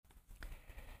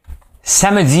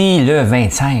Samedi le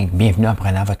 25, bienvenue en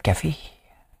prenant votre café.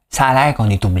 Ça a l'air qu'on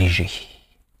est obligé.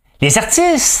 Les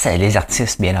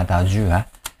artistes, bien entendu,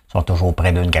 sont toujours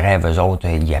près d'une grève, eux autres,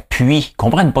 ils appuient, ils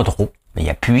comprennent pas trop, mais ils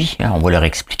appuient, on va leur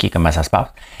expliquer comment ça se passe.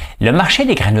 Le marché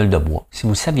des granules de bois, si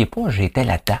vous ne le saviez pas, j'étais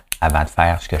là-dedans avant de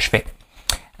faire ce que je fais.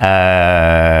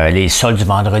 Les soldes du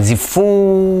vendredi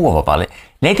fou, on va parler.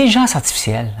 L'intelligence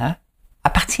artificielle,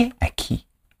 appartient à qui?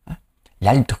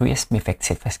 L'altruisme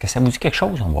effectif. Est-ce que ça vous dit quelque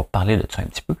chose? On va parler de ça un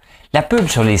petit peu. La pub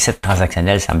sur les sites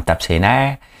transactionnels, ça me tape ses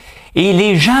nerfs. Et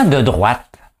les gens de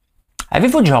droite,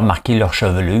 avez-vous déjà remarqué leur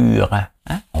chevelure?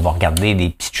 On va regarder des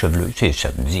petites chevelures. C'est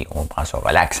samedi, on prend ça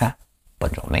relaxant.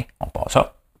 Bonne journée, on passe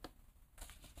ça.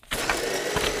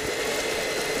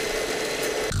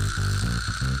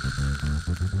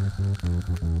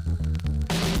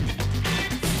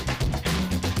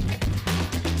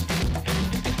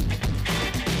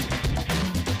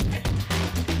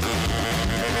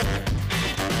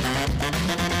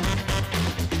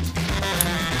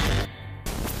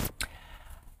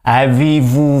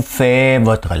 Avez-vous fait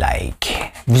votre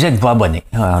like? Vous êtes-vous abonné?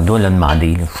 On doit le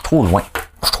demander. Je suis trop loin.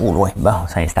 Bon, on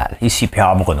s'installe. Ici,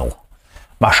 Pierre Bruno.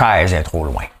 Ma chaise est trop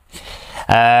loin.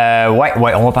 Ouais,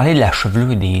 on va parler de la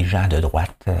chevelure des gens de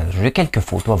droite. J'ai quelques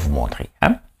photos à vous montrer.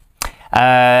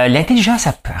 L'intelligence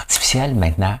artificielle,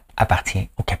 maintenant, appartient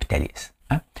au capitalisme.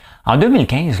 En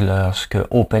 2015, lorsque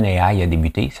OpenAI a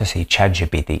débuté, ça c'est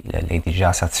ChatGPT,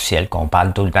 l'intelligence artificielle qu'on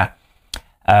parle tout le temps,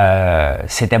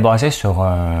 c'était basé sur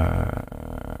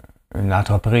une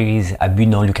entreprise à but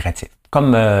non lucratif,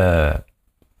 comme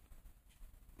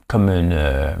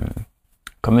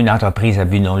une entreprise à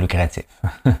but non lucratif,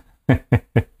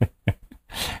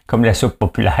 comme la soupe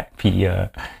populaire, puis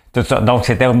tout ça. Donc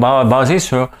c'était basé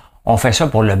sur on fait ça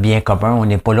pour le bien commun, on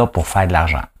n'est pas là pour faire de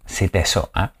l'argent. C'était ça.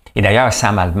 Et d'ailleurs,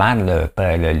 Sam Altman,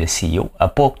 le CEO, n'a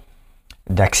pas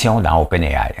d'action dans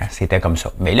OpenAI. C'était comme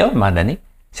ça. Mais là, à un moment donné,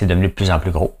 c'est devenu de plus en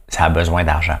plus gros. Ça a besoin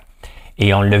d'argent.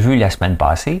 Et on l'a vu la semaine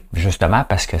passée, justement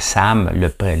parce que Sam, le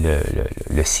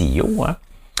CEO,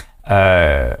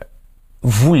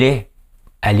 voulait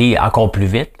aller encore plus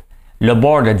vite. Le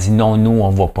board a dit non, nous, on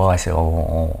va pas.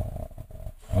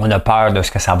 On a peur de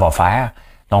ce que ça va faire.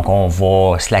 Donc, on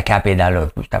va slacker la pédale.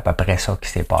 C'est à peu près ça qui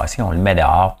s'est passé. On le met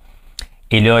dehors.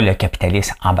 Et là, le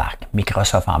capitaliste embarque.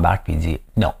 Microsoft embarque et dit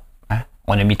non.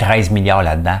 On a mis 13 milliards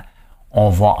là-dedans. On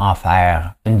va en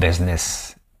faire une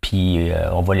business, puis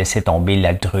on va laisser tomber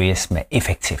l'altruisme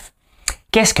effectif.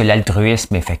 Qu'est-ce que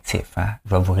l'altruisme effectif?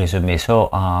 Je vais vous résumer ça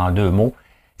en 2 mots.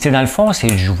 C'est dans le fond,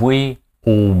 c'est jouer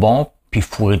au bon puis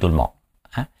fourrer tout le monde.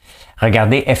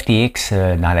 Regardez FTX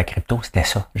dans la crypto, c'était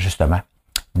ça, justement.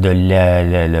 De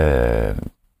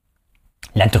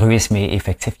l'altruisme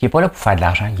effectif. Il n'est pas là pour faire de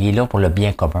l'argent, il est là pour le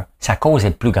bien commun. Sa cause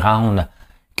est plus grande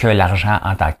que l'argent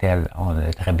en tant que tel. On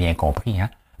a très bien compris,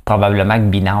 Probablement que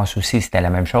Binance aussi, c'était la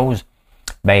même chose.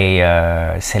 C'est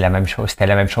la même chose. C'était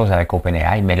la même chose avec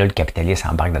OpenAI, mais là, le capitaliste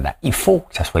embarque dedans. Il faut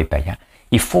que ça soit payant.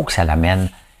 Il faut que ça l'amène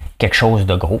quelque chose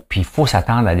de gros. Puis il faut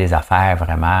s'attendre à des affaires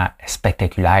vraiment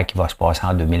spectaculaires qui vont se passer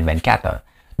en 2024.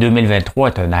 2023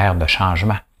 est une ère de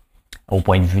changement. Au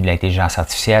point de vue de l'intelligence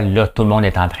artificielle, là, tout le monde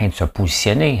est en train de se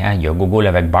positionner. Il y a Google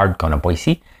avec Bard qu'on n'a pas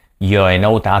ici. Il y a un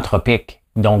autre Anthropic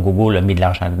dont Google a mis de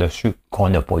l'argent dessus qu'on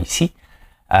n'a pas ici.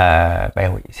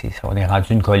 Oui, c'est ça. On est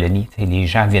rendu une colonie. Les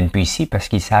gens viennent plus ici parce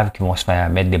qu'ils savent qu'ils vont se faire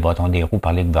mettre des bâtons des roues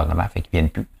par les gouvernements, fait qu'ils viennent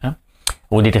plus.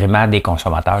 Au détriment des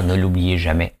consommateurs, ne l'oubliez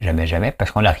jamais, jamais, jamais,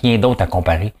 parce qu'on n'a rien d'autre à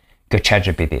comparer que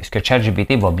ChatGPT. Est-ce que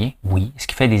ChatGPT va bien? Oui. Est-ce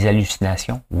qu'il fait des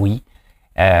hallucinations? Oui.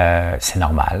 C'est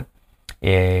normal.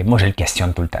 Et moi, je le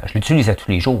questionne tout le temps. Je l'utilise à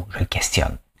tous les jours. Je le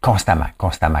questionne constamment.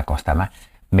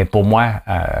 Mais pour moi,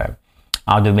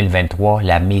 en 2023,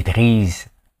 la maîtrise,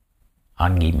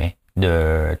 entre guillemets,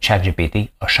 de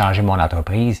ChatGPT a changé mon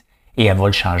entreprise et elle va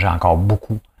le changer encore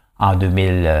beaucoup en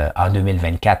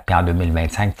 2024 puis en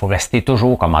 2025. Il faut rester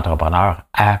toujours comme entrepreneur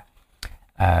à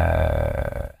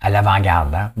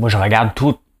l'avant-garde. Moi, je regarde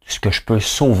tout ce que je peux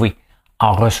sauver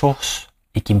en ressources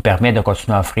et qui me permet de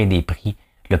continuer à offrir des prix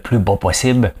le plus bas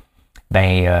possible.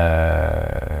 C'est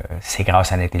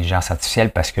grâce à l'intelligence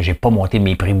artificielle parce que j'ai pas monté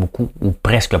mes prix beaucoup ou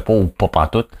presque pas ou pas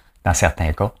pantoute dans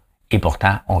certains cas. Et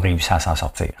pourtant, on réussit à s'en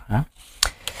sortir.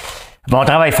 Bon, on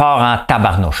travaille fort en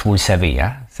tabarnouche, vous le savez.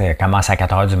 Ça commence à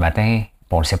 4 heures du matin,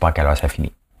 puis on ne sait pas à quelle heure ça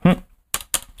finit.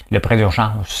 Le prêt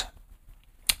d'urgence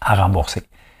à rembourser.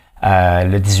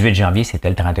 Le 18 janvier, c'était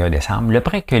le 31 décembre. Le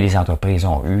prêt que les entreprises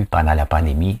ont eu pendant la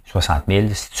pandémie, 60 000,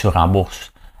 si tu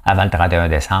rembourses avant le 31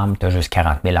 décembre, tu as juste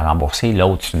 40 000 à rembourser.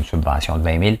 L'autre, c'est une subvention de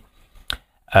 20 000.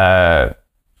 Là,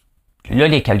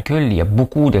 les calculs, il y a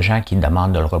beaucoup de gens qui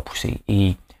demandent de le repousser.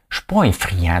 Et je suis pas un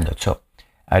friand de ça.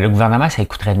 Le gouvernement, ça lui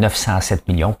coûterait 907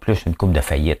 millions, plus une coupe de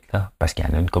faillite, là, parce qu'il y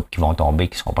en a une coupe qui vont tomber,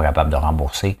 qui ne seront pas capables de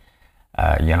rembourser.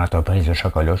 Il y a une entreprise de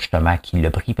chocolat, justement, qui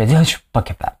l'a pris, et a dit, je suis pas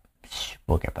capable. Je suis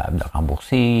pas capable de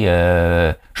rembourser.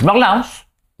 Je me relance.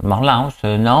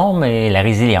 Non, mais la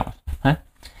résilience. Hein?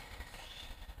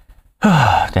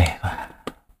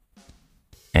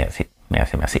 Merci.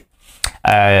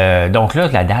 Donc là,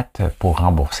 la date pour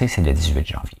rembourser, c'est le 18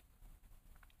 janvier.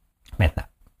 Maintenant,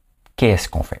 qu'est-ce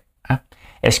qu'on fait? Hein?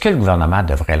 Est-ce que le gouvernement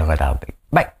devrait le retarder?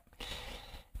 Ben,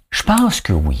 je pense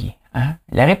que oui. Hein?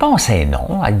 La réponse est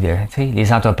non.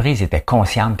 Les entreprises étaient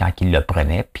conscientes quand ils le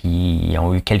prenaient, puis ils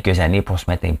ont eu quelques années pour se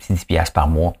mettre un petit 10$ par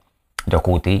mois de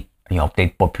côté. Ils n'ont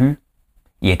peut-être pas pu.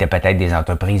 Ils étaient peut-être des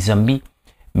entreprises zombies.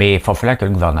 Mais il va falloir que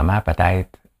le gouvernement,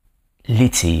 peut-être,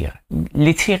 l'étire.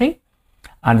 L'étirer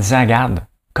en disant, regarde,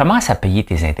 commence à payer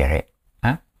tes intérêts.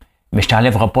 Hein? Mais je ne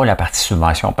t'enlèverai pas la partie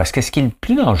subvention. Parce que ce qui est le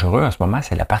plus dangereux en ce moment,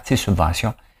 c'est la partie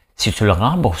subvention. Si tu ne le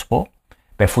rembourses pas,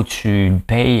 il faut que tu le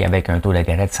payes avec un taux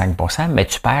d'intérêt de 5%, mais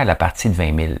tu perds la partie de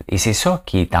 20 000. Et c'est ça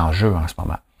qui est en jeu en ce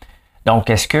moment. Donc,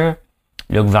 est-ce que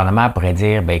le gouvernement pourrait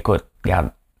dire, ben écoute, regarde,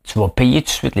 tu vas payer tout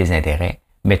de suite les intérêts,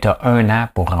 mais tu as 1 an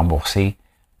pour rembourser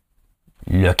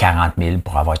le 40 000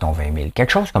 pour avoir ton 20 000.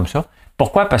 Quelque chose comme ça.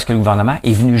 Pourquoi? Parce que le gouvernement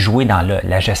est venu jouer dans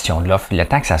la gestion de l'offre. Le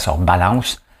temps que ça se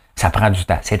rebalance, ça prend du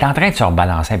temps. C'est en train de se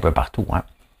rebalancer un peu partout. Hein?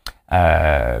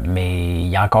 Mais il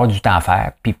y a encore du temps à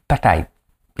faire. Puis peut-être,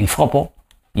 il ne le fera pas.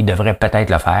 Il devrait peut-être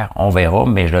le faire. On verra,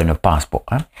 mais je ne pense pas.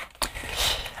 Hein?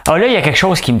 Alors là, il y a quelque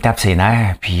chose qui me tape ses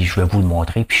nerfs, puis je vais vous le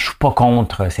montrer. Puis je ne suis pas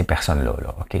contre ces personnes-là.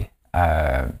 Là, OK?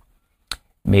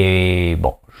 Mais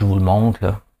bon, je vous le montre.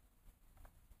 Là.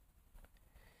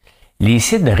 Les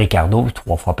sites de Ricardo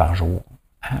 3 fois par jour,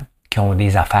 hein, qui ont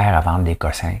des affaires à vendre des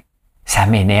cossins, ça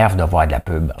m'énerve de voir de la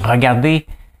pub. Regardez,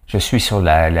 je suis sur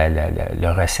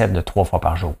le recette de 3 fois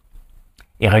par jour.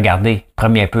 Et regardez,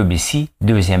 première pub ici,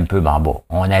 deuxième pub en bas.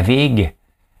 On navigue,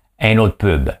 un autre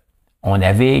pub. On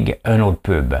navigue, un autre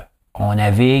pub. On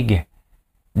navigue,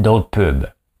 d'autres pubs.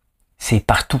 C'est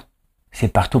partout. C'est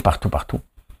partout.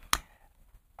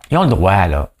 Ils ont le droit,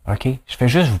 là. OK? Je fais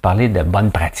juste vous parler de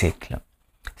bonnes pratiques, là.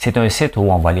 C'est un site où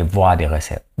on va aller voir des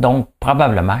recettes. Donc,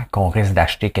 probablement qu'on risque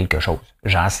d'acheter quelque chose.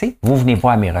 J'en sais. Vous venez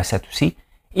voir mes recettes aussi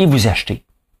et vous achetez.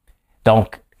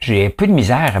 Donc, j'ai peu de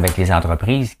misère avec les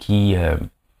entreprises qui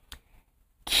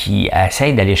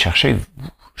essayent d'aller chercher.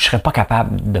 Je ne serais pas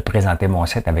capable de présenter mon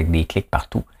site avec des clics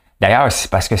partout. D'ailleurs,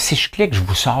 c'est parce que si je clique, je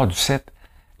vous sors du site.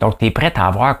 Donc, tu es prêt à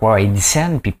avoir quoi, 10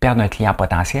 cents puis perdre un client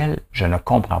potentiel? Je ne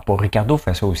comprends pas. Ricardo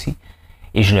fait ça aussi.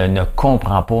 Et je ne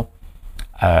comprends pas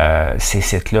ces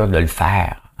sites-là de le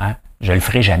faire. Hein? Je le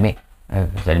ferai jamais.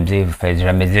 Vous allez me dire, vous faites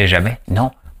jamais.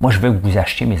 Non, moi, je veux que vous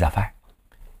achetiez mes affaires.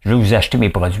 Je veux que vous achetez mes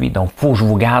produits. Donc, il faut que je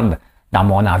vous garde dans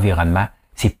mon environnement.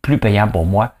 C'est plus payant pour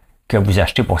moi que vous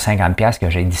achetez pour 50$ que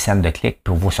j'ai 10 cents de clic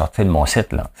pour vous sortir de mon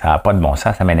site. Là. Ça n'a pas de bon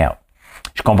sens, ça m'énerve.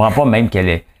 Je comprends pas même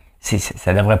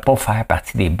ça ne devrait pas faire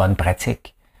partie des bonnes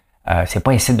pratiques. C'est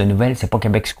pas un site de nouvelles, c'est pas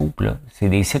Québec Scoop. Là. C'est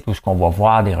des sites où on va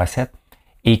voir des recettes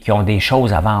et qui ont des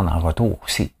choses à vendre en retour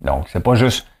aussi. Donc, c'est pas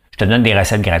juste, je te donne des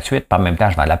recettes gratuites, puis en même temps,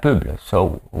 je vends de la pub. Là. Ça,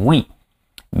 oui.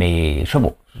 Mais, je sais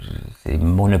pas, c'est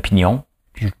mon opinion,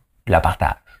 puis je la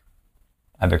partage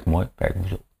avec moi et avec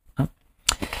vous autres. Hein?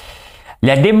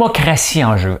 La démocratie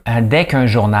en jeu. Hein? Dès qu'un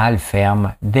journal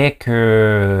ferme, dès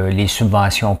que les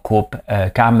subventions coupent,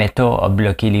 quand Meta a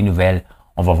bloqué les nouvelles,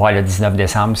 on va voir le 19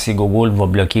 décembre si Google va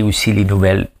bloquer aussi les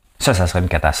nouvelles. Ça serait une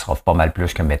catastrophe, pas mal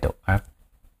plus que Meta. Hein?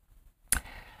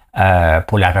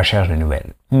 Pour la recherche de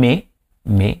nouvelles. Mais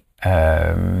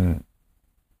la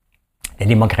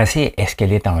démocratie, est-ce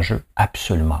qu'elle est en jeu?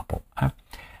 Absolument pas. Hein?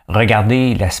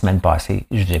 Regardez la semaine passée,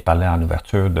 je vous ai parlé en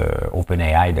ouverture de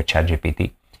OpenAI, de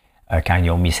ChatGPT, quand ils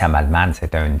ont mis Sam Altman,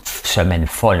 c'était une semaine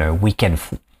folle, un week-end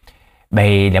fou.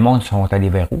 Ben, les mondes sont allés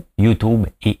vers où? YouTube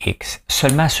et X.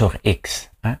 Seulement sur X.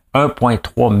 Hein?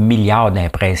 1,3 milliard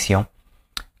d'impressions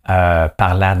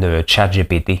parlant de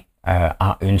ChatGPT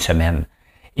en une semaine.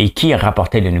 Et qui a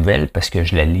rapporté les nouvelles, parce que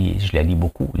je la lis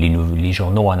beaucoup, les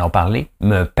journaux en ont parlé,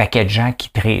 mais un paquet de gens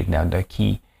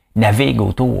qui naviguent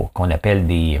autour, qu'on appelle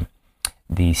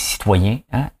des citoyens,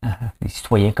 hein? Des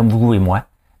citoyens comme vous et moi.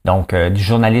 Donc, du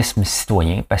journalisme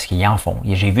citoyen, parce qu'ils en font.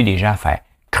 J'ai vu des gens faire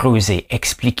creuser,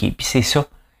 expliquer, puis c'est ça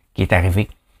qui est arrivé.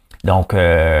 Donc,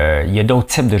 il y a d'autres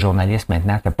types de journalistes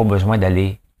maintenant, tu n'as pas besoin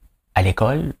d'aller à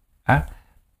l'école, hein?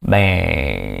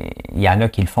 Ben, il y en a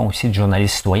qui le font aussi, de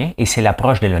journalistes citoyens, et c'est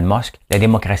l'approche d'Elon Musk. La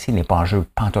démocratie n'est pas en jeu,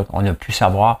 pantoute. On a pu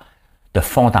savoir de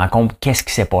fond en comble qu'est-ce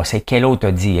qui s'est passé, quel autre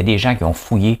a dit. Il y a des gens qui ont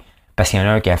fouillé, parce qu'il y en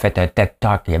a un qui a fait un TED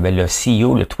Talk, il y avait le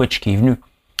CEO de Twitch qui est venu,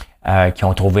 qui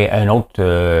ont trouvé un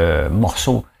autre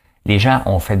morceau Les gens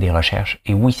ont fait des recherches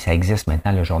et oui, ça existe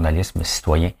maintenant, le journalisme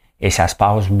citoyen, et ça se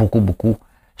passe beaucoup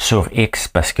sur X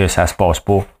parce que ça se passe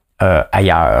pas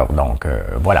ailleurs. Donc,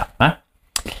 voilà. Hein?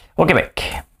 Au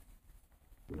Québec.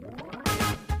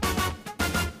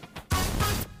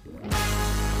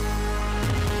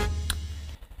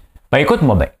 Ben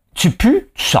écoute-moi bien, tu pues,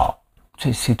 tu sors.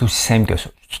 C'est aussi simple que ça.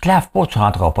 Tu te laves pas, tu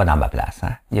rentreras pas dans ma place.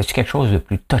 Hein? Y a-tu quelque chose de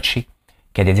plus touché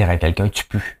qu'à dire à quelqu'un tu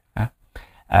pues? Hein?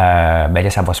 Ben là,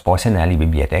 ça va se passer dans les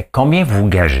bibliothèques. Combien vous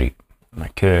gagez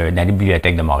que dans les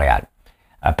bibliothèques de Montréal?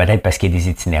 Peut-être parce qu'il y a des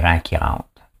itinérants qui rentrent.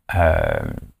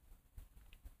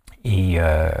 Ils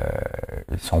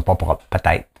sont pas propres,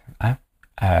 peut-être. Hein?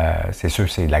 C'est sûr,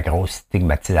 c'est de la grosse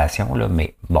stigmatisation, là,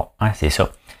 mais bon, hein, c'est ça.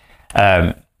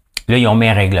 Là, ils ont mis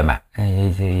un règlement.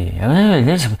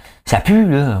 Ça pue,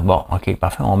 là. Bon, OK,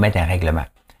 parfait, on met un règlement.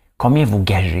 Combien vous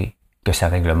gagez que ce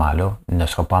règlement-là ne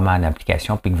sera pas mis en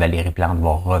application puis que Valérie Plante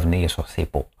va revenir sur ses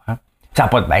pots? Hein? Ça n'a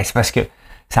pas de baisse parce que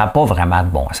ça n'a pas vraiment de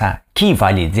bon sens. Qui va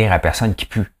aller dire à personne qui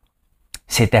pue?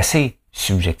 C'est assez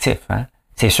subjectif. Hein?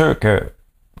 C'est sûr que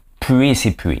puer,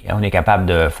 c'est puer. On est capable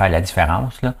de faire la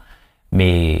différence, là.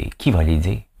 Mais qui va les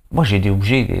dire? Moi, j'ai été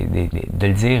obligé de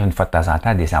le dire une fois de temps en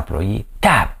temps à des employés.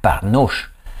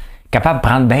 Tabarnouche! Capable de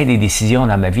prendre bien des décisions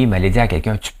dans ma vie, mais aller dire à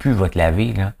quelqu'un, tu pues, va te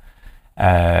laver, là.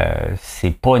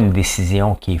 C'est pas une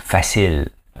décision qui est facile.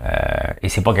 Et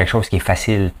c'est pas quelque chose qui est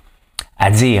facile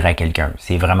à dire à quelqu'un.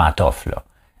 C'est vraiment tough, là.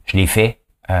 Je l'ai fait,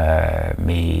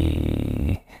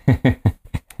 mais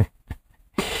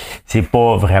c'est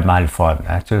pas vraiment le fun.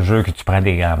 Hein? Tu te jures que tu prends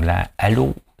des gants blancs.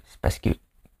 Allô? C'est parce que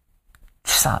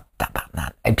tu sens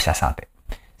tabarnak. Et puis ça sentait.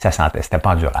 Ça sentait. C'était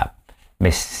pas endurable.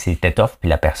 Mais c'était tough, puis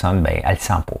la personne, ben, elle le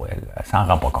sent pas. Elle s'en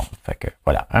rend pas compte. Fait que,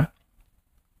 voilà. Hein?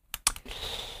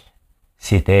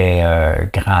 C'était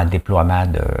grand déploiement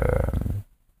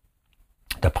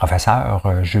de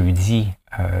professeurs jeudi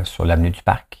sur l'avenue du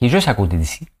Parc, qui est juste à côté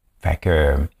d'ici. Fait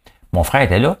que mon frère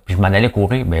était là, puis je m'en allais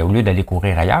courir. Mais au lieu d'aller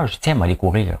courir ailleurs, je dis, tiens, je vais aller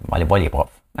courir, je vais aller voir les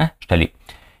profs. Hein? Je suis allé.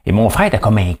 Et mon frère était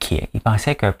comme inquiet. Il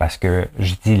pensait que parce que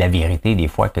je dis la vérité des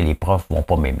fois que les profs vont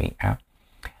pas m'aimer. Hein?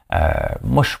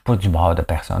 Moi, je suis pas du bord de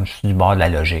personne, je suis du bord de la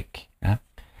logique. Hein?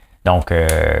 Donc,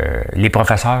 les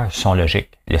professeurs sont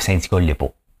logiques, le syndicat ne l'est pas.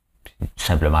 C'est tout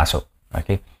simplement ça.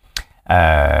 Okay?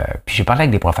 Puis j'ai parlé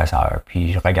avec des professeurs,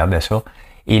 puis je regardais ça.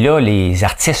 Et là, les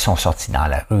artistes sont sortis dans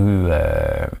la rue,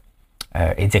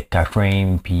 Edith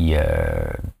Cochrane, puis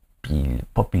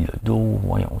pas Bilodeau,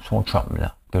 voyons, son chum,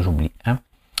 là, que j'oublie. Hein?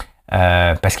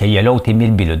 Parce qu'il y a l'autre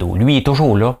Émile Bilodeau. Lui, il est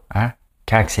toujours là, hein?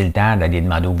 Quand c'est le temps d'aller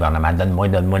demander au gouvernement,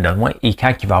 donne-moi, et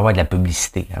quand il va avoir de la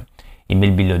publicité. Hein?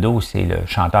 Émile Bilodeau, c'est le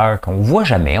chanteur qu'on voit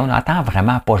jamais, on n'entend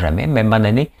vraiment pas jamais, mais à un moment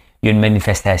donné, il y a une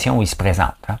manifestation où il se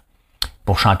présente, hein,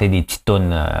 pour chanter des petites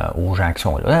tunes aux gens qui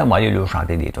sont là. Moi, aller là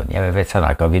chanter des tunes. Il avait fait ça dans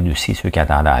la COVID aussi, ceux qui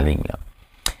attendaient en ligne.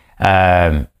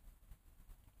 Là.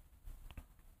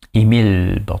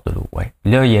 Émile Bordelot, ouais.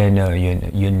 Là, il y a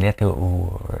une lettre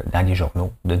dans les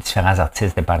journaux de différents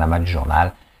artistes, dépendamment du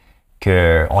journal,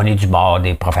 qu'on est du bord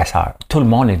des professeurs. Tout le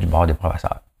monde est du bord des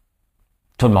professeurs.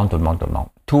 Tout le monde.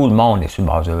 Tout le monde est sur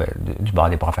le du bord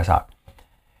des professeurs.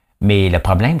 Mais le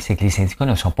problème, c'est que les syndicats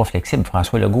ne sont pas flexibles.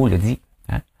 François Legault l'a dit.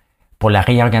 Hein? Pour la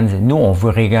réorganiser. Nous, on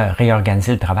veut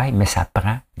réorganiser le travail, mais ça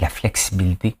prend de la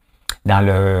flexibilité. Dans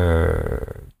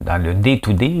le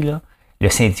day-to-day, là, le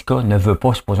syndicat ne veut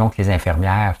pas, supposons que les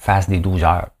infirmières fassent des 12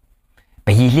 heures.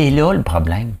 Ben, il est là le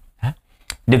problème. Hein?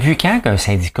 Depuis quand qu'un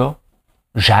syndicat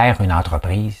gère une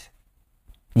entreprise?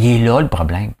 Il est là le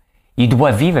problème. Il doit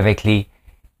vivre avec les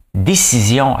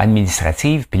décisions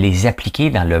administratives puis les appliquer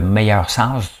dans le meilleur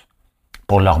sens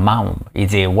pour leurs membres et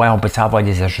dire, ouais, on peut avoir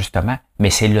des ajustements, mais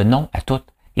c'est le non à tout.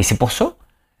 Et c'est pour ça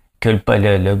que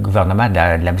le gouvernement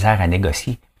a de la misère à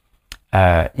négocier.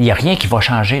 Il n'y a rien qui va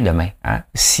changer demain, hein,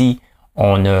 si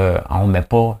on met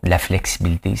pas de la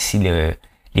flexibilité, si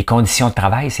les conditions de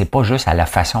travail, c'est pas juste à la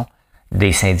façon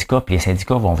des syndicats, puis les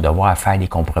syndicats vont devoir faire des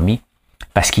compromis,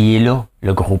 parce qu'il est là,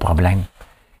 le gros problème.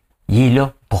 Il est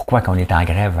là, pourquoi qu'on est en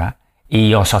grève, hein? Et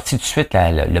ils ont sorti tout de suite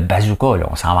le bazooka, là,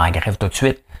 on s'en va en grève tout de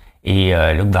suite. Et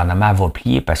le gouvernement va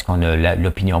plier parce qu'on a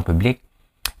l'opinion publique.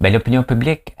 Ben, l'opinion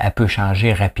publique, elle peut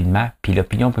changer rapidement. Puis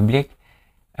l'opinion publique,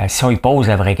 si on lui pose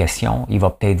la vraie question, il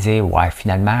va peut-être dire, ouais,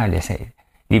 finalement,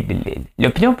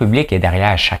 l'opinion publique est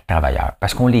derrière chaque travailleur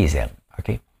parce qu'on les aime.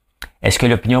 OK? Est-ce que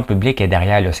l'opinion publique est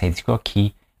derrière le syndicat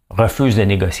qui refuse de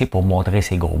négocier pour montrer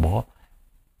ses gros bras?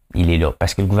 Il est là.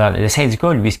 Parce que le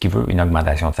syndicat, lui, ce qu'il veut, une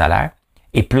augmentation de salaire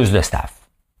et plus de staff.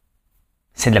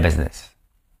 C'est de la business.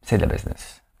 C'est de la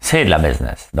business. C'est de la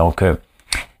business. Donc, il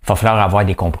va falloir avoir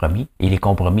des compromis. Et les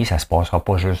compromis, ça se passera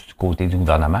pas juste du côté du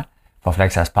gouvernement. Il va falloir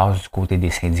que ça se passe du côté des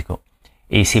syndicats.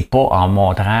 Et c'est pas en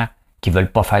montrant qu'ils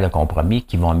veulent pas faire de compromis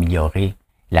qu'ils vont améliorer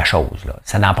la chose. Là.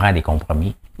 Ça en prend des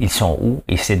compromis. Ils sont où?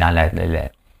 Et c'est dans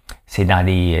c'est dans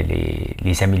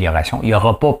les améliorations. Il n'y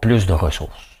aura pas plus de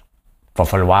ressources. Il va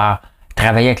falloir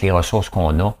travailler avec les ressources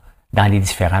qu'on a dans les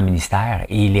différents ministères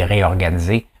et les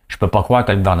réorganiser. Je peux pas croire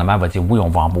que le gouvernement va dire oui, on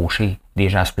va embaucher des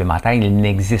gens supplémentaires. Ils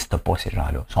n'existent pas, ces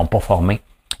gens-là. Ils sont pas formés.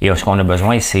 Et ce qu'on a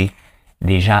besoin, c'est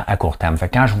des gens à court terme. Fait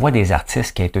que quand je vois des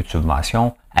artistes qui ont été de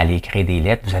subvention aller écrire des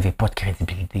lettres, vous n'avez pas de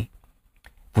crédibilité.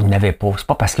 Vous n'avez pas. C'est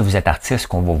pas parce que vous êtes artiste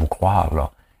qu'on va vous croire,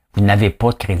 là. Vous n'avez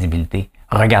pas de crédibilité.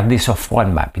 Regardez ça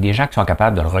froidement. Puis des gens qui sont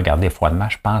capables de le regarder froidement,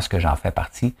 je pense que j'en fais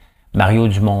partie. Mario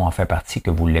Dumont en fait partie,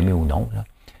 que vous l'aimez ou non, là.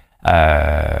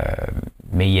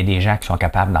 Mais il y a des gens qui sont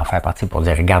capables d'en faire partie pour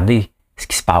dire, regardez ce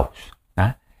qui se passe.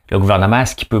 Hein? Le gouvernement,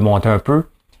 est-ce qu'il peut monter un peu?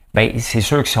 Ben, c'est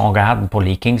sûr que si on regarde pour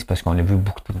les Kings, parce qu'on a vu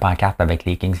beaucoup de pancartes avec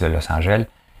les Kings de Los Angeles,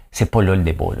 c'est pas là le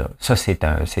débat, là. Ça, c'est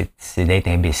d'être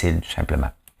imbécile, tout simplement.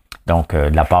 Donc,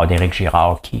 de la part d'Éric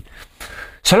Girard, qui,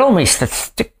 selon mes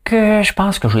statistiques, je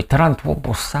pense que j'ai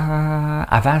 33%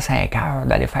 avant 5 heures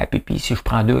d'aller faire pipi si je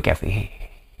prends 2 cafés.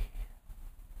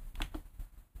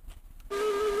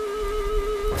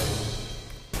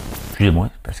 Excusez-moi,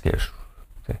 parce que je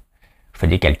fais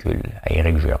des calculs à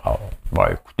Éric Girard. Bon,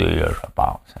 écoutez, là, je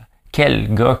pense.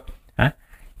 Quel gars, hein,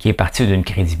 qui est parti d'une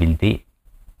crédibilité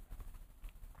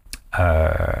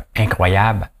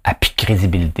incroyable à plus de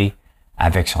crédibilité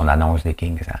avec son annonce des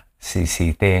Kings. Hein.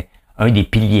 C'était un des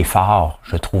piliers forts,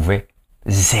 je trouvais,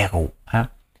 zéro. Hein.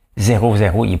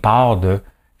 0-0. Il part de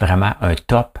vraiment un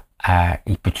top à...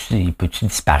 Il peut-tu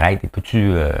disparaître? Il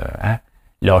peut-tu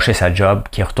lâcher sa job,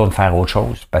 qu'il retourne faire autre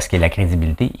chose? Parce que la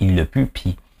crédibilité, il l'a plus.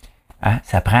 Puis hein,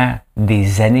 ça prend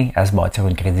des années à se bâtir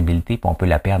une crédibilité, puis on peut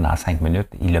la perdre en 5 minutes.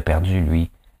 Il l'a perdu,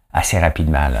 lui, assez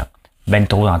rapidement. Là. Ben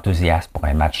trop d'enthousiasme pour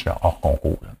un match là, hors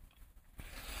concours. Là.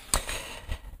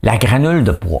 La granule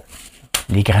de bois.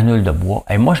 Les granules de bois.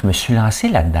 Et moi, je me suis lancé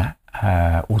là-dedans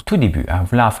au tout début. En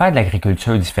voulant faire de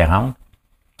l'agriculture différente,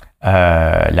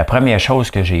 la première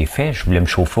chose que j'ai fait, je voulais me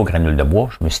chauffer aux granules de bois.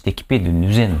 Je me suis équipé d'une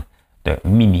usine, de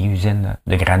mini-usine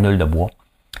de granules de bois.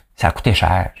 Ça a coûté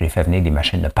cher. J'ai fait venir des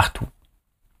machines de partout.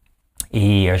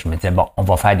 Et je me disais, bon, on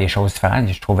va faire des choses différentes.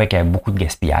 Je trouvais qu'il y avait beaucoup de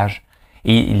gaspillage.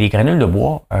 Et les granules de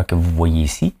bois que vous voyez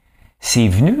ici, c'est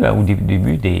venu au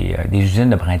début des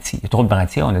usines de brantis. Il y a trop de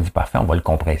brantis, on a dit parfait, on va le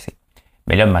compresser.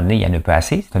 Mais là, à un moment donné, il n'y en a pas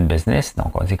assez, c'est une business,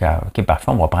 donc on dit que, OK,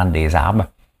 parfait, on va prendre des arbres,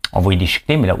 on va les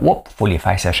déchiqueter, mais là, il faut les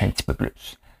faire sécher un petit peu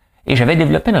plus. Et j'avais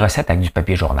développé une recette avec du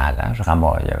papier journal. Hein.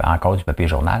 Il y avait encore du papier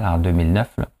journal en 2009.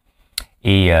 Là.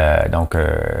 Et donc,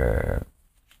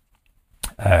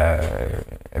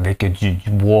 avec du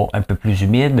bois un peu plus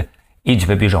humide et du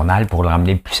papier journal pour le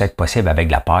ramener le plus sec possible avec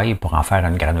de la paille pour en faire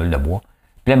une granule de bois.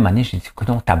 Puis là, à un moment donné, j'ai dit, écoute,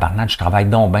 tabarnak, je travaille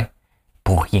donc bien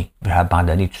pour rien. J'ai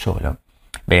abandonné tout ça, là.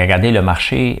 Bien, regardez, le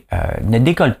marché ne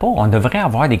décolle pas. On devrait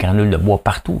avoir des granules de bois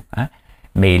partout. Hein?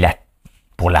 Mais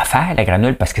pour la faire, la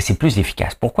granule, parce que c'est plus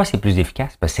efficace. Pourquoi c'est plus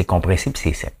efficace? Parce que c'est compressé et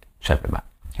c'est sec, tout simplement.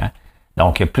 Hein?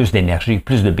 Donc, il y a plus d'énergie,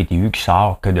 plus de BTU qui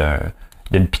sort que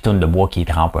d'une pitoune de bois qui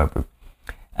trempe un peu.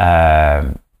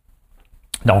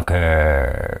 Donc,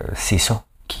 c'est ça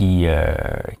qui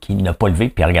n'a pas levé.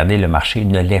 Puis regardez, le marché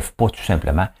ne lève pas tout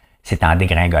simplement. C'est en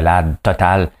dégringolade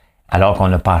totale. Alors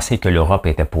qu'on a pensé que l'Europe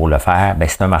était pour le faire. Ben,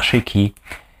 c'est un marché qui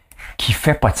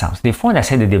fait pas de sens. Des fois, on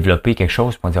essaie de développer quelque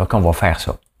chose pour dire, OK, on va faire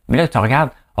ça. Mais là, tu regardes,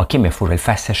 OK, mais il faut que je le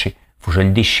fasse sécher. Il faut que je le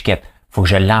déchiquette. Il faut que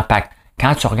je l'empacte.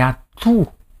 Quand tu regardes tout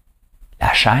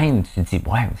la chaîne, tu te dis,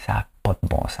 ouais, mais ça n'a pas de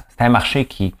bon sens. C'est un marché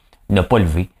qui n'a pas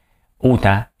levé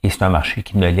autant et c'est un marché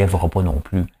qui ne lèvera pas non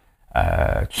plus.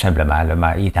 Tout simplement,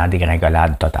 il est en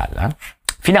dégringolade totale. Hein?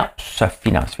 Finance.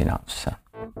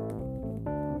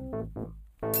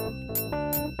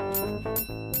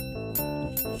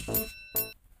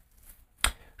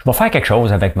 Je vais faire quelque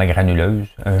chose avec ma granuleuse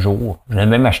un jour. J'ai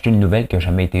même acheté une nouvelle qui n'a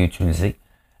jamais été utilisée.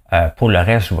 Pour le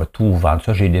reste, je vais tout vendre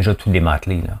ça. J'ai déjà tout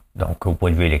démantelé, là. Donc, au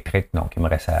point de vue électrique, donc il me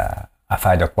reste à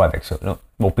faire de quoi avec ça. Là.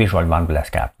 Au pire, je vais le vendre pour la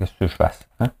scrap. Qu'est-ce que je fasse?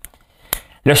 Hein?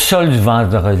 Le sol du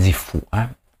vendredi fou. Hein?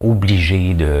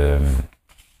 Obligé de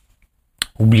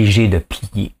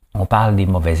plier. On parle des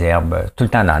mauvaises herbes. Tout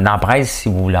le temps, dans la presse, si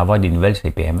vous voulez avoir des nouvelles sur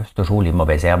les PME, c'est toujours les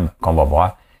mauvaises herbes qu'on va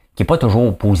voir, qui n'est pas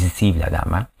toujours positive, la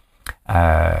dame. Hein?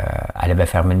 Elle avait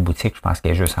fermé une boutique, je pense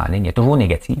qu'elle est juste en ligne. Elle est toujours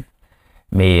négative,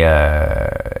 mais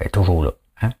elle est toujours là.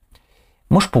 Hein?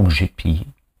 Moi, je suis pas obligé de plier.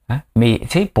 Hein? Mais, tu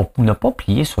sais, pour ne pas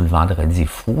plier sur le vendredi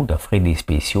fou, d'offrir des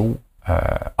spéciaux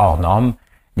hors normes,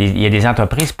 il y a des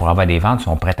entreprises, pour avoir des ventes, qui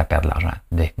sont prêtes à perdre de l'argent.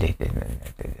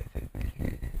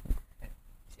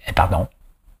 Pardon.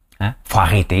 Hein? Faut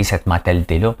arrêter cette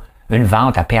mentalité-là. Une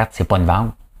vente à perte, c'est pas une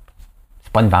vente.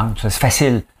 C'est pas une vente. C'est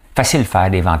facile de faire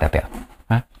des ventes à perte.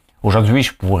 Hein? Aujourd'hui,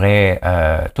 je pourrais,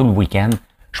 tout le week-end,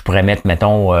 je pourrais mettre,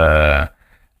 mettons,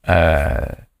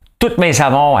 tous mes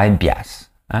savons à 1$.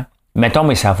 Hein? Mettons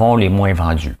mes savons les moins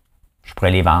vendus. Je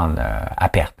pourrais les vendre à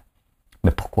perte.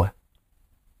 Mais pourquoi?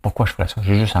 Pourquoi je ferais ça?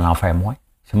 J'ai juste à en faire moins.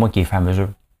 C'est moi qui ai fait à mesure.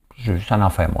 J'ai juste à en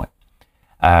faire moins.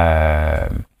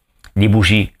 Les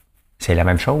bougies, c'est la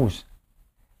même chose.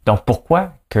 Donc,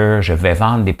 pourquoi que je vais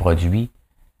vendre des produits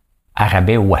à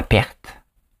rabais ou à perte?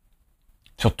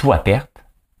 Surtout à perte,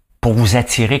 pour vous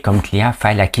attirer comme client,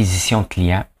 faire l'acquisition de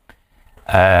clients.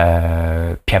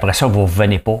 Puis après ça, vous ne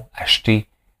revenez pas acheter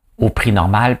au prix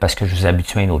normal parce que je vous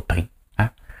habitue à un autre prix. Hein?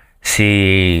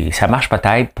 Ça marche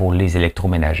peut-être pour les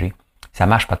électroménagers. Ça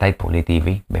marche peut-être pour les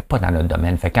TV, mais pas dans notre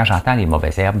domaine. Fait que quand j'entends les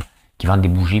mauvaises herbes qui vendent des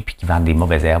bougies puis qui vendent des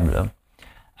mauvaises herbes, là,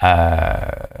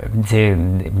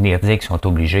 venir dire qu'ils sont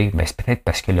obligés, ben c'est peut-être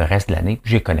parce que le reste de l'année,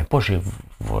 je les connais pas, je ne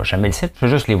vois jamais le site, je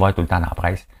veux juste les voir tout le temps dans la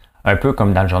presse. Un peu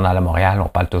comme dans le journal à Montréal, on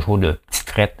parle toujours de petites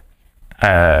frettes.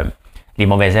 Les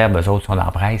mauvaises herbes, eux autres, sont dans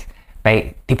la presse.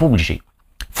 Ben, t'es pas obligé.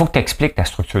 Faut que tu expliques ta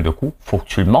structure de coût, faut que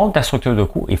tu le montres ta structure de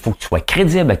coût et il faut que tu sois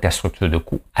crédible avec ta structure de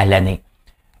coût à l'année.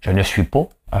 Je ne suis pas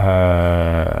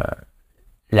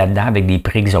là-dedans avec des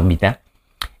prix exorbitants.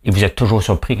 Et vous êtes toujours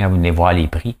surpris quand vous venez voir les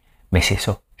prix. Mais c'est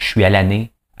ça. Je suis à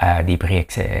l'année à des prix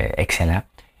excellents.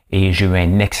 Et j'ai eu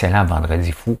un excellent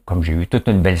vendredi fou, comme j'ai eu toute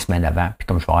une belle semaine avant, puis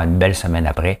comme je vais avoir une belle semaine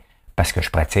après, parce que je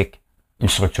pratique une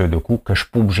structure de coût que je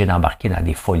suis pas obligé d'embarquer dans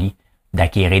des folies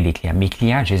d'acquérir des clients. Mes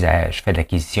clients, je fais de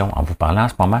l'acquisition en vous parlant en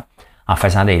ce moment, en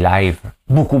faisant des lives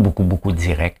beaucoup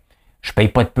directs. Je paye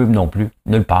pas de pub non plus,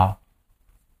 nulle part.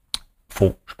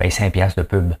 Je paye 5$ de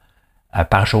pub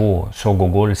par jour sur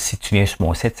Google. Si tu viens sur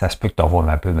mon site, ça se peut que tu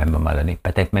revoies un peu même à un moment donné.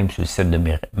 Peut-être même sur le site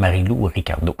de Marilou ou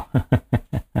Ricardo.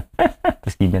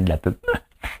 Parce qu'ils viennent de la pub.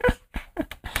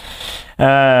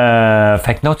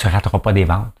 Fait que non, tu ne rateras pas des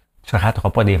ventes. Tu ne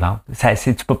rateras pas des ventes. Tu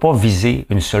ne peux pas viser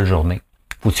une seule journée.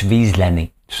 Faut que tu vises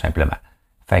l'année, tout simplement.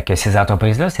 Fait que ces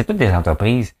entreprises-là, c'est toutes des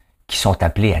entreprises qui sont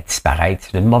appelées à disparaître.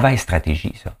 C'est une mauvaise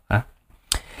stratégie, ça. Hein?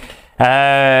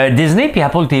 Disney puis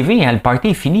Apple TV, hein, le party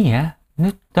est fini. Hein?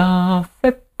 Ne t'en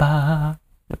fais pas,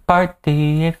 le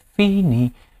party est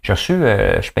fini. J'ai reçu,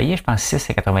 je payais, je pense,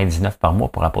 6,99 par mois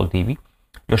pour Apple TV.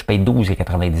 Là, je paye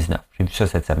 12,99. J'ai vu ça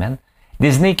cette semaine.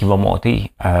 Disney qui va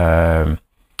monter de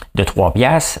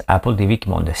 3$, Apple TV qui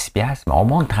monte de 6$. Mais on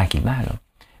monte tranquillement, là.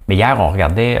 Mais hier, on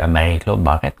regardait Marie-Claude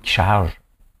Barrette qui charge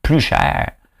plus cher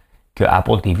que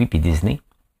Apple TV et Disney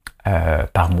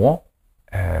par mois.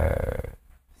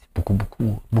 C'est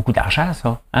beaucoup d'argent,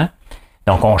 ça. Hein?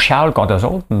 Donc, on chiale contre eux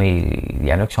autres, mais il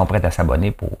y en a qui sont prêts à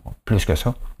s'abonner pour plus que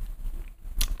ça.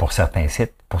 Pour certains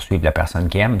sites, pour suivre la personne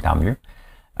qui aime, tant mieux.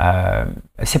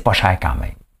 C'est pas cher quand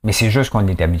même. Mais c'est juste qu'on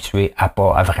est habitué à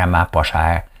vraiment pas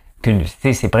cher.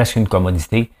 C'est presque une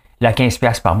commodité. Là,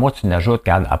 15$ par mois, tu n'ajoutes,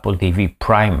 regarde, Apple TV,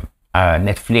 Prime,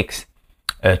 Netflix,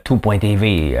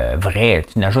 Tout.tv, vrai.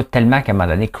 Tu n'ajoutes tellement qu'à un moment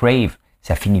donné, Crave,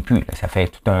 ça finit plus. Là, ça fait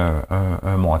tout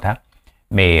un montant.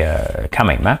 Mais quand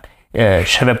même, hein. Je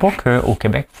savais pas qu'au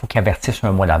Québec, il faut qu'ils avertissent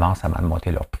un mois d'avance avant de monter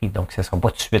leur prix. Donc, ce ne sera pas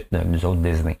tout de suite nous autres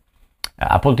Disney.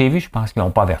 Apple TV, je pense qu'ils n'ont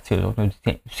pas averti. Eux autres,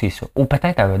 c'est ça. Ou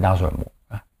peut-être dans un mois.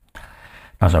 Hein.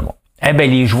 Dans un mois. Eh bien,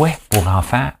 les jouets pour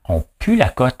enfants ont plus la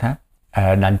cote, hein.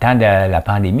 Dans le temps de la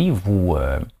pandémie, vous...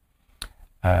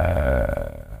 ça,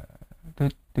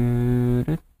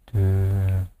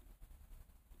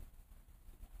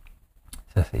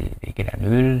 c'est des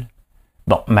granules.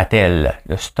 Bon, Mattel,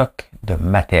 le stock de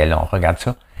Mattel, on regarde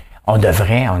ça. On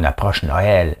approche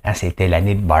Noël. Hein, c'était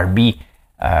l'année de Barbie.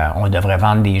 On devrait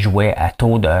vendre des jouets à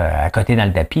côté dans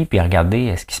le tapis, puis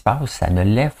regardez ce qui se passe. Ça ne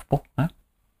lève pas. Hein?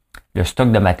 Le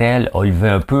stock de Mattel a levé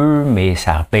un peu, mais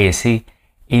ça a baissé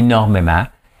énormément.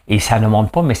 Et ça ne monte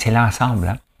pas, mais c'est l'ensemble.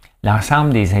 Hein?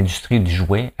 L'ensemble des industries du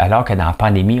jouet, alors que dans la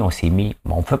pandémie, on s'est mis...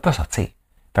 Bon, on ne peut pas sortir.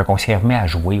 Fait qu'on s'est remis à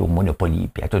jouer au Monopoly,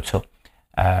 puis à tout ça.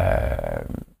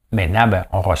 Maintenant, ben,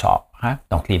 on ressort. Hein?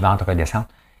 Donc, les ventes redescendent.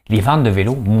 Les ventes de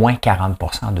vélos, moins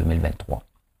 40% en 2023.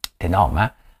 C'est énorme,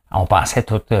 hein? On pensait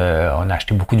on a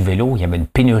acheté beaucoup de vélos, il y avait une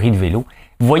pénurie de vélos.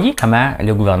 Vous voyez comment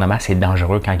le gouvernement, c'est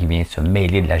dangereux quand il vient se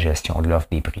mêler de la gestion de l'offre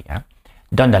des prix. Hein?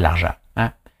 Donne de l'argent.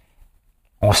 Hein?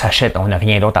 On s'achète, on n'a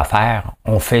rien d'autre à faire,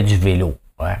 on fait du vélo.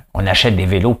 Ouais? On achète des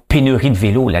vélos, pénurie de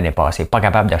vélos l'année passée, pas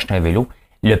capable d'acheter un vélo.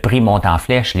 Le prix monte en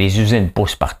flèche, les usines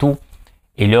poussent partout.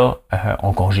 Et là,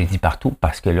 on congédie partout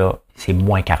parce que là, c'est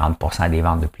moins 40% des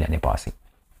ventes depuis l'année passée.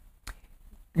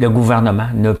 Le gouvernement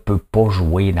ne peut pas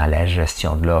jouer dans la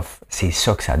gestion de l'offre. C'est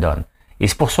ça que ça donne. Et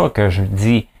c'est pour ça que je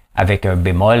dis avec un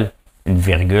bémol, une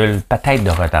virgule, peut-être de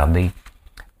retarder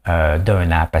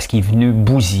d'1 an, parce qu'il est venu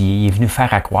bousiller, il est venu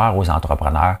faire accroire aux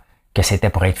entrepreneurs que c'était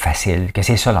pour être facile, que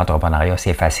c'est ça l'entrepreneuriat,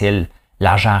 c'est facile,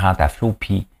 l'argent rentre à flot,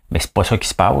 puis mais c'est pas ça qui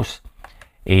se passe.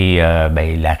 Et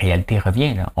la réalité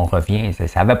revient, là. On revient. Ça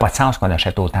n'avait pas de sens qu'on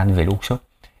achète autant de vélos que ça.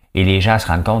 Et les gens se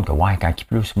rendent compte que ouais, quand il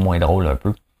pleut, c'est moins drôle un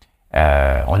peu.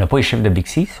 On n'a pas les chiffres de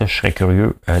Bixi, ça je serais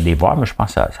curieux de les voir, mais je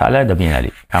pense que ça a l'air de bien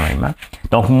aller quand même. Hein?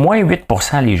 Donc, moins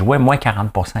 8% les jouets, moins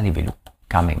 40% les vélos,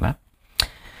 quand même. Hein?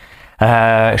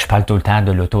 Je parle tout le temps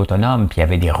de l'auto autonome, puis il y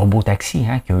avait des robots taxis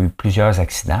qui ont eu plusieurs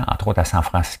accidents, entre autres à San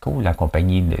Francisco, la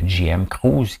compagnie de GM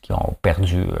Cruise, qui ont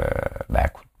perdu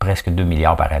presque 2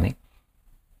 milliards par année.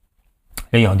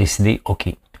 Là, ils ont décidé, OK,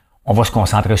 on va se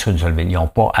concentrer sur une seule ville. Ils n'ont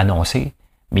pas annoncé,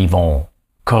 mais ils vont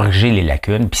corriger les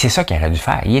lacunes. Puis c'est ça qu'ils auraient dû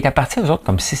faire. Ils étaient partis, eux autres,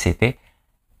 comme si c'était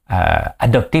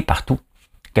adopté partout,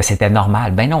 que c'était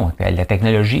normal. Ben non, la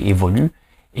technologie évolue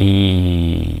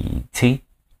et, tu sais,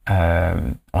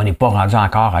 on n'est pas rendu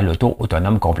encore à l'auto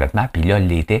autonome complètement. Puis là,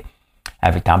 l'été,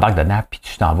 avec t'embarques dedans, puis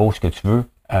tu t'en vas où ce que tu veux,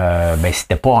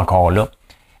 c'était pas encore là.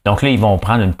 Donc là, ils vont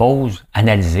prendre une pause,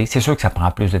 analyser. C'est sûr que ça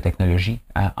prend plus de technologie,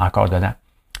 encore dedans.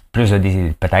 Plus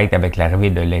de peut-être avec l'arrivée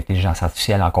de l'intelligence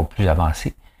artificielle encore plus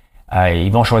avancée. Ils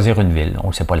vont choisir une ville, on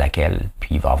ne sait pas laquelle,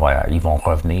 puis ils vont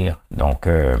revenir. Donc,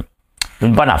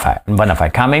 une bonne affaire, une bonne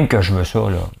affaire. Quand même que je veux ça,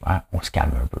 là, on se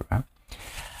calme un peu.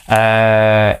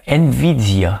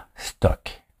 Nvidia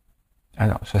stock. Ah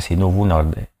non, ça c'est Novo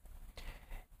Nordisk.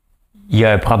 Il y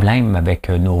a un problème avec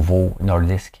Novo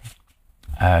Nordisk.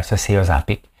 Ça c'est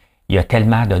Ozempic. Il y a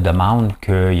tellement de demandes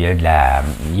qu'il y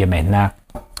a maintenant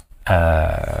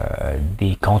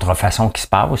des contrefaçons qui se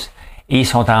passent. Et ils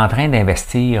sont en train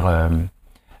d'investir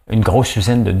une grosse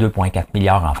usine de 2,4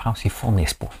 milliards en France. Ils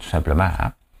fournissent pas, tout simplement.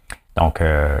 Hein? Donc,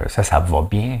 ça va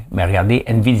bien. Mais regardez,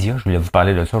 Nvidia, je voulais vous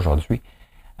parler de ça aujourd'hui.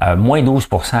 Moins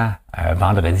 12%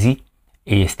 vendredi.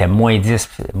 Et c'était moins 10,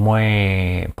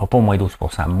 pas moins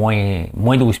 12%,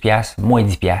 moins 12 piastres, moins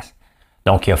 10 piastres.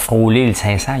 Donc, il a frôlé le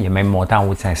 500, il a même monté en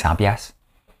haut de 500 piastres.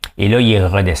 Et là, il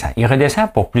redescend. Il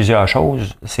redescend pour plusieurs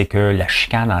choses. C'est que la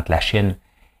chicane entre la Chine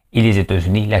et les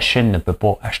États-Unis, la Chine ne peut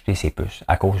pas acheter ses puces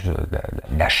à cause de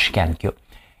la chicane qu'il y a.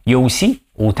 Il y a aussi,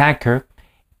 autant que,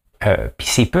 puis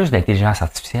ces puces d'intelligence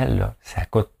artificielle, là, ça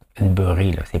coûte une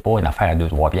beurrée. C'est pas une affaire à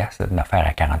 2-3 piastres, c'est une affaire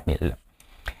à 40 000. Là.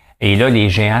 Et là, les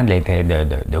géants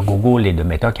de Google et de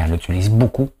Meta qui en utilisent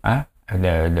beaucoup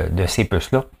de ces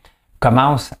puces-là,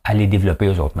 commencent à les développer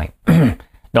eux autres mêmes.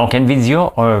 Donc,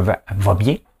 Nvidia va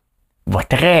bien, va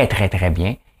très, très, très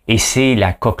bien. Et c'est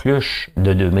la coqueluche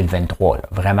de 2023. Là.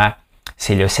 Vraiment,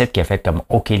 c'est le site qui a fait comme,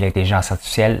 OK, l'intelligence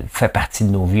artificielle fait partie de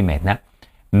nos vies maintenant.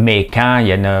 Mais quand il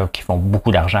y en a qui font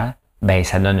beaucoup d'argent, ben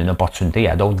ça donne une opportunité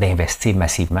à d'autres d'investir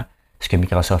massivement. Ce que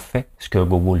Microsoft fait, ce que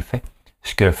Google fait,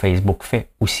 ce que Facebook fait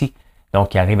aussi.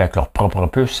 Donc, ils arrivent avec leur propre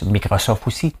puce, Microsoft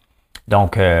aussi.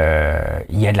 Donc,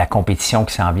 il y a de la compétition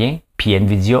qui s'en vient. Puis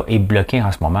Nvidia est bloqué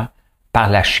en ce moment par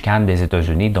la chicane des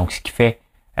États-Unis. Donc, ce qui fait,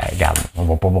 regarde, on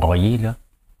va pas broyer, là.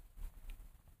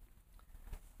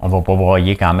 On va pas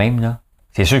broyer quand même, là.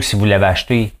 C'est sûr que si vous l'avez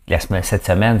acheté cette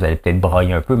semaine, vous allez peut-être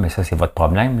broyer un peu, mais ça, c'est votre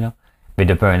problème, là. Mais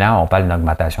depuis un an, on parle d'une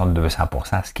augmentation de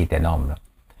 200%, ce qui est énorme, là.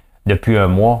 Depuis un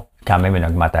mois, quand même une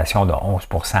augmentation de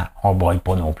 11%. On ne broye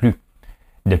pas non plus.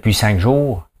 Depuis 5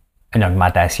 jours, une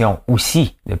augmentation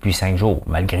aussi depuis 5 jours,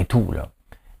 malgré tout, là.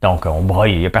 Donc, on broye.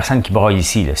 Il n'y a personne qui broye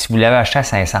ici, là. Si vous l'avez acheté à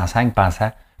 505, pensez,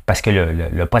 parce que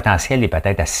le potentiel est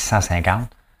peut-être à 650,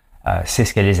 c'est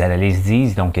ce que les analystes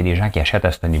disent. Donc, il y a des gens qui achètent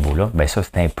à ce niveau-là. Ben ça,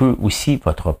 c'est un peu aussi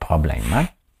votre problème. Hein?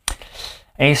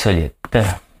 Insolite.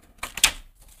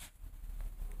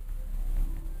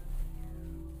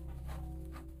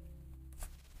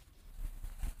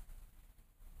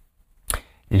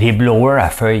 Les blowers à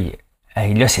feuilles,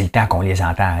 là, c'est le temps qu'on les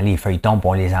entend. Les feuilles tombent,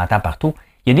 on les entend partout.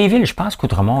 Il y a des villes, je pense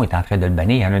qu'Outremont est en train de le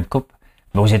bannir. Il y en a une couple.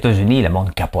 Mais aux États-Unis, le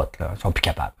monde capote. Là. Ils sont plus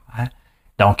capables. Hein?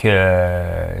 Donc,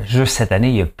 juste cette année,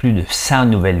 il y a plus de 100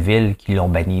 nouvelles villes qui l'ont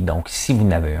banni. Donc, si vous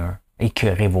en avez un,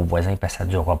 écœurez vos voisins parce que ça ne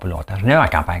durera pas longtemps. Je n'ai un en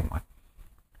campagne, moi.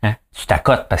 Hein? Tu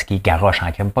t'accotes parce qu'il garoche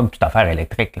en crème. Pas une petite affaire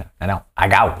électrique. Là. Non, à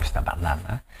gaz, c'est un pardon.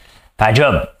 Hein? Fait un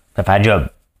job. Ça fait un job.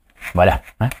 Voilà.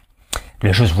 Hein? Je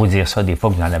voulais juste vous dire ça des fois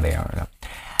que vous en avez un.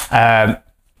 Là.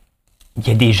 Il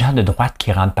y a des gens de droite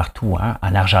qui rentrent partout. Hein?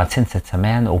 En Argentine cette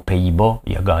semaine, aux Pays-Bas,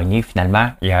 il a gagné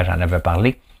finalement. Hier, j'en avais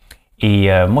parlé.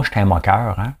 Et moi, j'étais un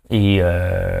moqueur. Hein? Et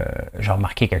j'ai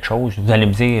remarqué quelque chose. Vous allez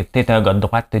me dire, t'es un gars de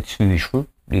droite, t'as-tu les cheveux?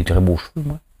 Les très beaux cheveux,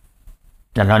 moi.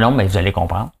 Non, mais vous allez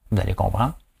comprendre. Vous allez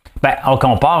comprendre. Ben, on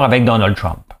compare avec Donald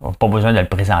Trump. Pas besoin de le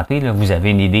présenter. Là. Vous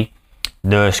avez une idée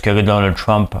de ce que Donald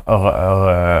Trump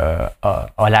a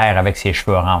l'air avec ses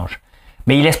cheveux oranges.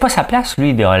 Mais il laisse pas sa place,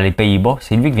 lui, dans les Pays-Bas.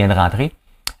 C'est lui qui vient de rentrer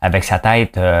avec sa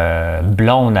tête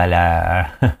blonde à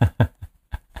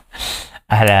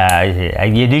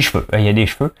Il y a des cheveux. Il y a des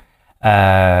cheveux.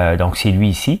 Donc, c'est lui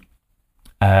ici.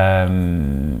 Il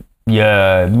y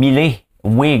a Millet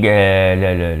Wig,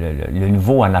 le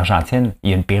nouveau en Argentine.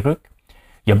 Il y a une perruque.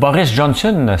 Il y a Boris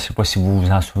Johnson. Je ne sais pas si vous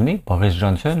vous en souvenez. Boris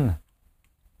Johnson.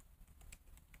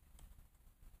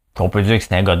 On peut dire que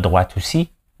c'est un gars de droite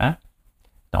aussi. Hein?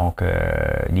 Donc,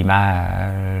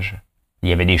 l'image... Il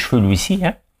y avait des cheveux lui aussi.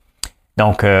 Hein?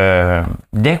 Donc,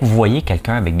 dès que vous voyez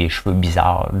quelqu'un avec des cheveux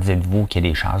bizarres, dites-vous qu'il y a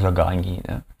des chances de gagner.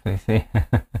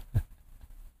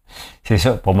 C'est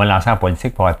ça. Pour me lancer en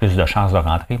politique, pour avoir plus de chances de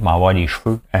rentrer, pour avoir les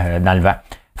cheveux dans le vent.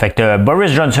 Fait que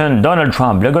Boris Johnson, Donald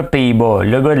Trump, le gars de Pays-Bas,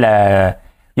 le gars de la...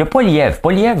 Il n'y a pas Poliev.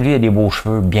 Poliev, lui, il a des beaux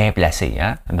cheveux bien placés.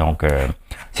 Hein? Donc,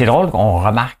 c'est drôle qu'on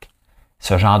remarque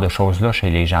ce genre de choses-là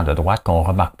chez les gens de droite qu'on ne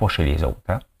remarque pas chez les autres.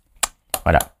 Hein?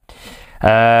 Voilà.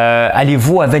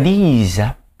 Allez-vous à Venise?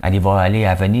 Hein? Allez-vous aller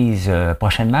à Venise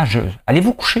prochainement?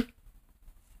 Allez-vous coucher?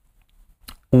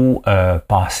 Ou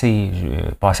passer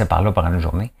par là pendant une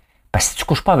journée? Parce que si tu ne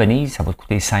couches pas à Venise, ça va te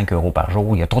coûter 5 € par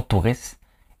jour. Il y a trop de touristes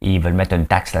et ils veulent mettre une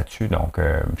taxe là-dessus. Donc, je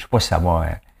ne sais pas si ça va...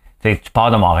 tu pars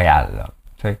de Montréal. Là,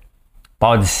 tu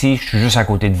pars d'ici, je suis juste à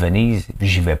côté de Venise,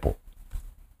 j'y vais pas.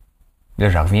 Là,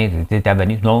 je reviens, t'es à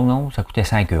Venise. Non, ça coûtait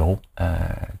 5 €.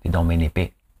 T'es dans mes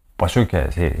épées. Pas sûr que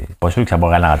ça va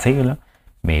ralentir, là,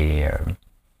 mais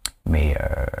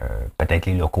peut-être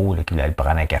les locaux là, qui veulent aller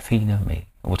prendre un café, là, mais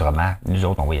autrement, nous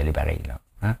autres, on va y aller pareil. Là,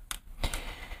 hein?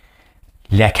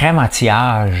 La crème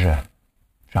anti-âge,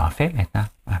 j'en fais maintenant.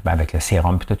 Ben, avec le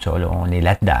sérum et tout ça, là, on est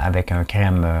là-dedans avec un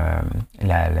crème,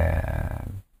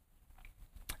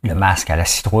 le masque à la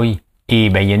citrouille. Et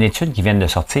ben, il y a une étude qui vient de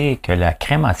sortir que la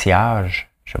crème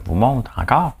anti-âge, je vous montre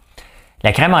encore,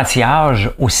 la crème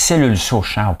anti-âge aux cellules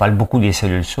souches, hein, on parle beaucoup des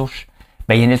cellules souches,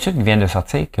 ben, il y a une étude qui vient de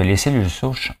sortir que les cellules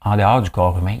souches, en dehors du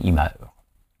corps humain, ils meurent.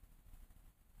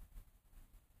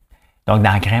 Donc,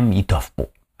 dans la crème, ils t'offrent pas.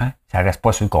 Hein? Ça ne reste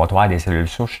pas sur le comptoir des cellules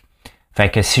souches. Fait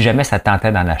que si jamais ça te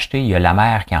tentait d'en acheter, il y a la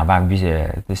mère qui en vend, si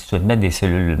tu veux te mettre des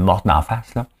cellules mortes d'en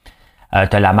face, là.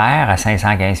 Tu as la mère à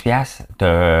 515$, tu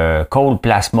as Cold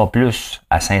Plasma Plus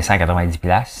à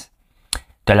 590$.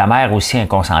 Tu as la mère aussi un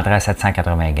concentré à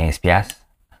 795$.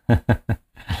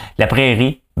 La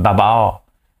prairie, Babar,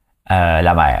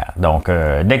 la mère. Donc,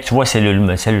 dès que tu vois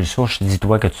cellules souches,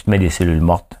 dis-toi que tu te mets des cellules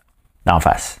mortes d'en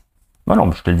face. Bon,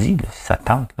 non, je te le dis, là, si ça te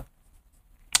tente. Là.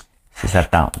 Si ça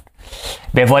te tente.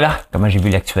 Ben voilà, comment j'ai vu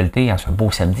l'actualité en ce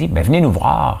beau samedi. Ben venez nous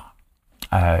voir.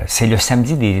 C'est le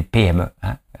samedi des PME.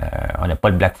 Hein? On n'a pas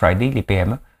le Black Friday, les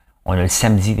PME. On a le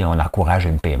samedi et on encourage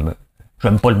une PME. Je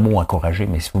n'aime pas le mot encourager,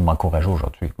 mais si vous m'encouragez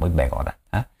aujourd'hui, moi, je suis bien content.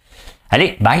 Hein?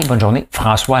 Allez, bye, bonne journée.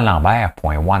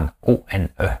 FrançoisLambert.one,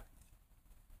 O-N-E.